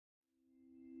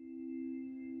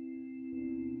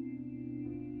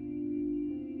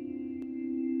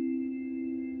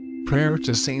Prayer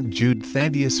to Saint Jude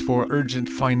Thaddeus for urgent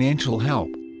financial help.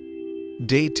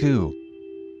 Day 2.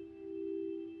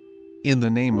 In the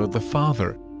name of the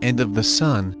Father, and of the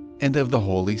Son, and of the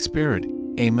Holy Spirit.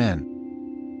 Amen.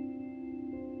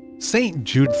 Saint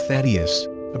Jude Thaddeus,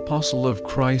 Apostle of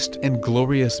Christ and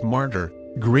glorious martyr,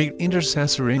 great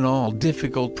intercessor in all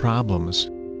difficult problems.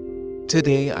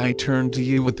 Today I turn to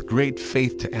you with great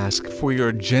faith to ask for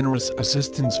your generous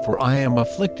assistance, for I am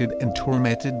afflicted and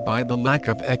tormented by the lack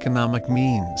of economic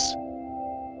means.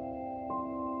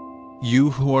 You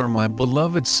who are my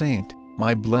beloved saint,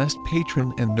 my blessed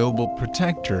patron and noble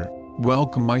protector,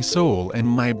 welcome my soul and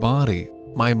my body,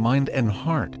 my mind and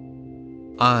heart.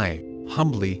 I,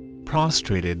 humbly,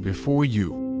 prostrated before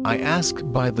you, I ask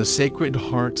by the sacred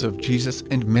hearts of Jesus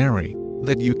and Mary,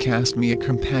 that you cast me a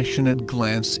compassionate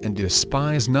glance and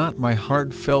despise not my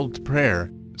heartfelt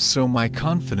prayer, so my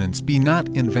confidence be not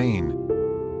in vain.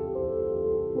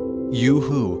 You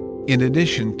who, in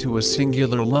addition to a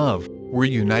singular love, were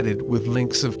united with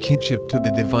links of kinship to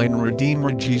the divine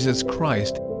Redeemer Jesus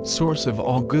Christ, source of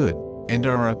all good, and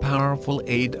are a powerful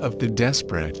aid of the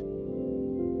desperate.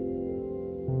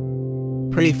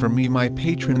 Pray for me, my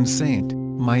patron saint,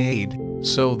 my aid,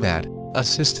 so that,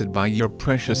 assisted by your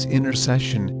precious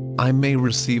intercession, I may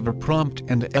receive a prompt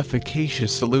and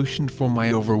efficacious solution for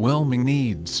my overwhelming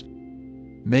needs.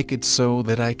 Make it so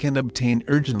that I can obtain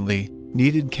urgently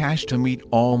needed cash to meet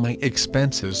all my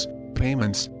expenses,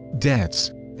 payments, debts,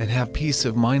 and have peace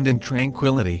of mind and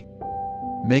tranquility.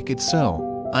 Make it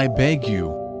so, I beg you,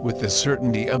 with the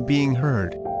certainty of being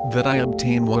heard, that I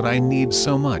obtain what I need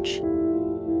so much.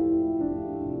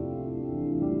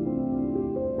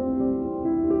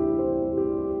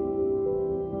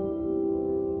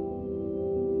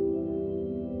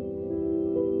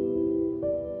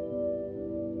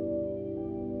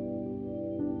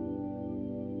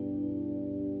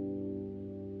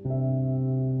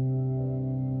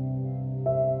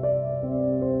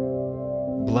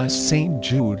 Blessed Saint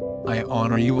Jude, I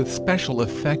honor you with special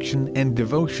affection and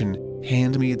devotion.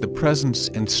 Hand me the presence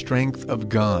and strength of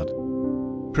God.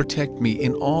 Protect me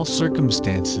in all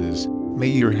circumstances. May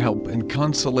your help and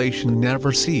consolation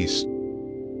never cease.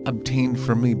 Obtain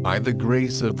for me by the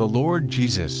grace of the Lord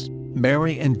Jesus,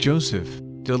 Mary and Joseph,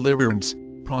 deliverance,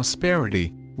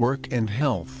 prosperity, work and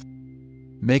health.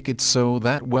 Make it so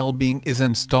that well-being is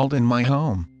installed in my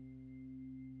home.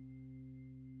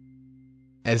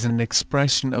 As an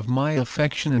expression of my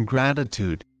affection and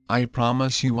gratitude, I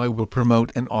promise you I will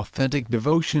promote an authentic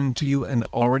devotion to you, and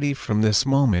already from this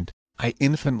moment, I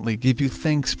infinitely give you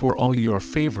thanks for all your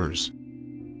favors.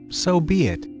 So be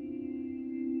it.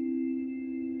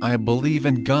 I believe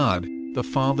in God, the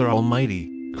Father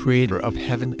Almighty, Creator of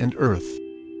heaven and earth.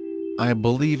 I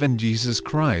believe in Jesus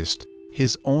Christ,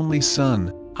 His only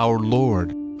Son, our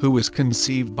Lord, who was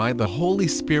conceived by the Holy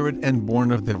Spirit and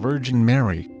born of the Virgin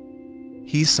Mary.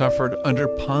 He suffered under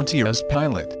Pontius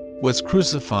Pilate, was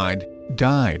crucified,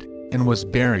 died, and was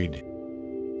buried.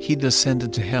 He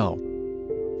descended to hell.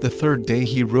 The third day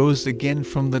he rose again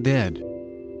from the dead.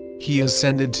 He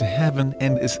ascended to heaven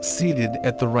and is seated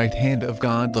at the right hand of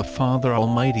God the Father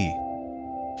Almighty.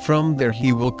 From there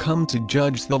he will come to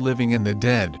judge the living and the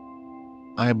dead.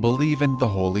 I believe in the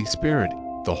Holy Spirit,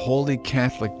 the Holy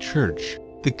Catholic Church,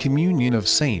 the communion of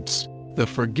saints, the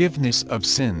forgiveness of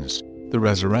sins, the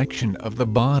resurrection of the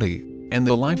body, and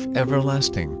the life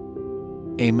everlasting.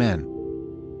 Amen.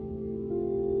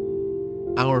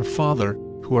 Our Father,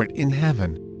 who art in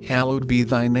heaven, hallowed be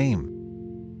thy name.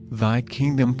 Thy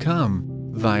kingdom come,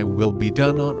 thy will be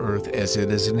done on earth as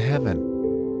it is in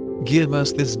heaven. Give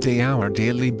us this day our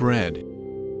daily bread.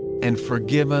 And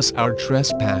forgive us our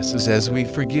trespasses as we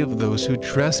forgive those who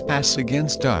trespass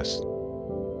against us.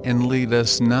 And lead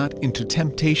us not into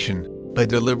temptation, but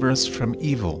deliver us from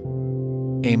evil.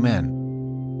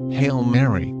 Amen. Hail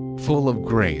Mary, full of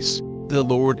grace, the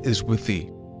Lord is with thee.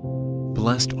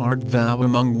 Blessed art thou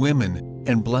among women,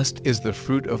 and blessed is the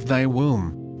fruit of thy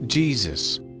womb,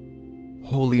 Jesus.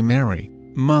 Holy Mary,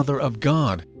 Mother of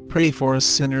God, pray for us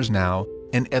sinners now,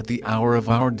 and at the hour of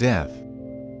our death.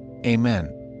 Amen.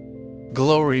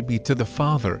 Glory be to the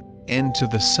Father, and to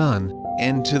the Son,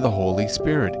 and to the Holy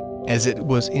Spirit, as it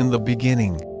was in the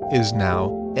beginning, is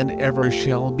now, and ever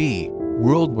shall be,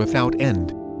 world without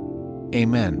end.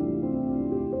 Amen.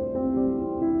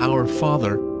 Our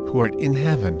Father, who art in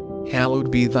heaven,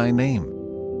 hallowed be thy name.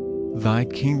 Thy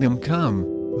kingdom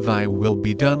come, thy will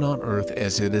be done on earth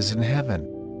as it is in heaven.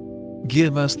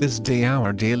 Give us this day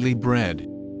our daily bread.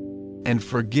 And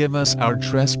forgive us our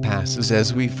trespasses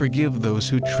as we forgive those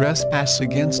who trespass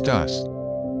against us.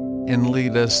 And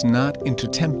lead us not into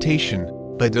temptation,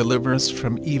 but deliver us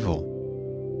from evil.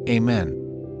 Amen.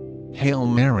 Hail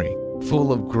Mary,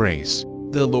 full of grace,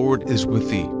 the Lord is with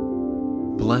thee.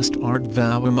 Blessed art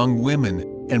thou among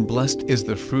women, and blessed is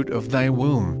the fruit of thy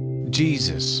womb,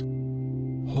 Jesus.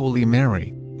 Holy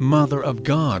Mary, Mother of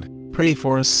God, pray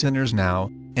for us sinners now,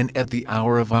 and at the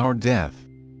hour of our death.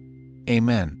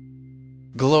 Amen.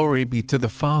 Glory be to the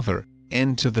Father,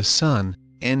 and to the Son,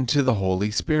 and to the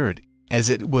Holy Spirit, as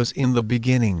it was in the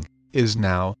beginning, is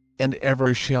now, and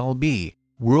ever shall be,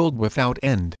 world without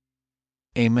end.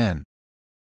 Amen.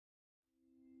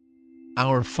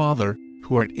 Our Father,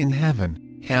 who art in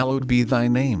heaven, hallowed be thy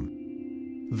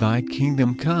name. Thy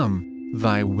kingdom come,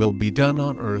 thy will be done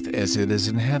on earth as it is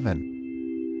in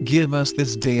heaven. Give us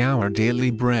this day our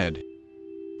daily bread.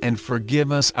 And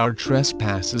forgive us our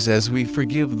trespasses as we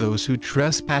forgive those who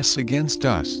trespass against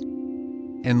us.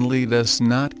 And lead us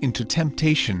not into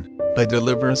temptation, but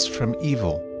deliver us from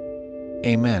evil.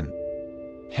 Amen.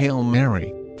 Hail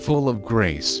Mary, full of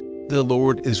grace, the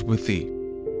Lord is with thee.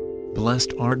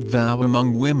 Blessed art thou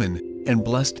among women, and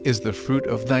blessed is the fruit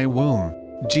of thy womb,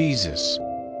 Jesus.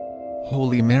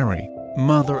 Holy Mary,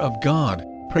 Mother of God,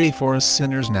 pray for us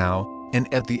sinners now,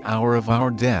 and at the hour of our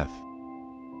death.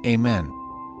 Amen.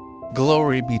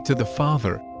 Glory be to the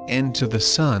Father, and to the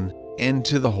Son, and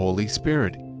to the Holy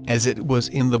Spirit, as it was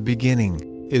in the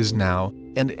beginning, is now,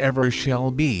 and ever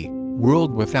shall be,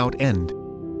 world without end.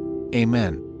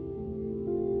 Amen.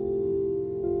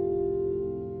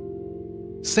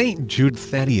 Saint Jude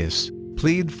Thaddeus,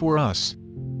 plead for us.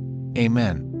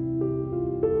 Amen.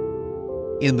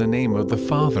 In the name of the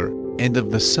Father, and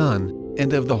of the Son,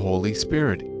 and of the Holy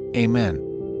Spirit. Amen.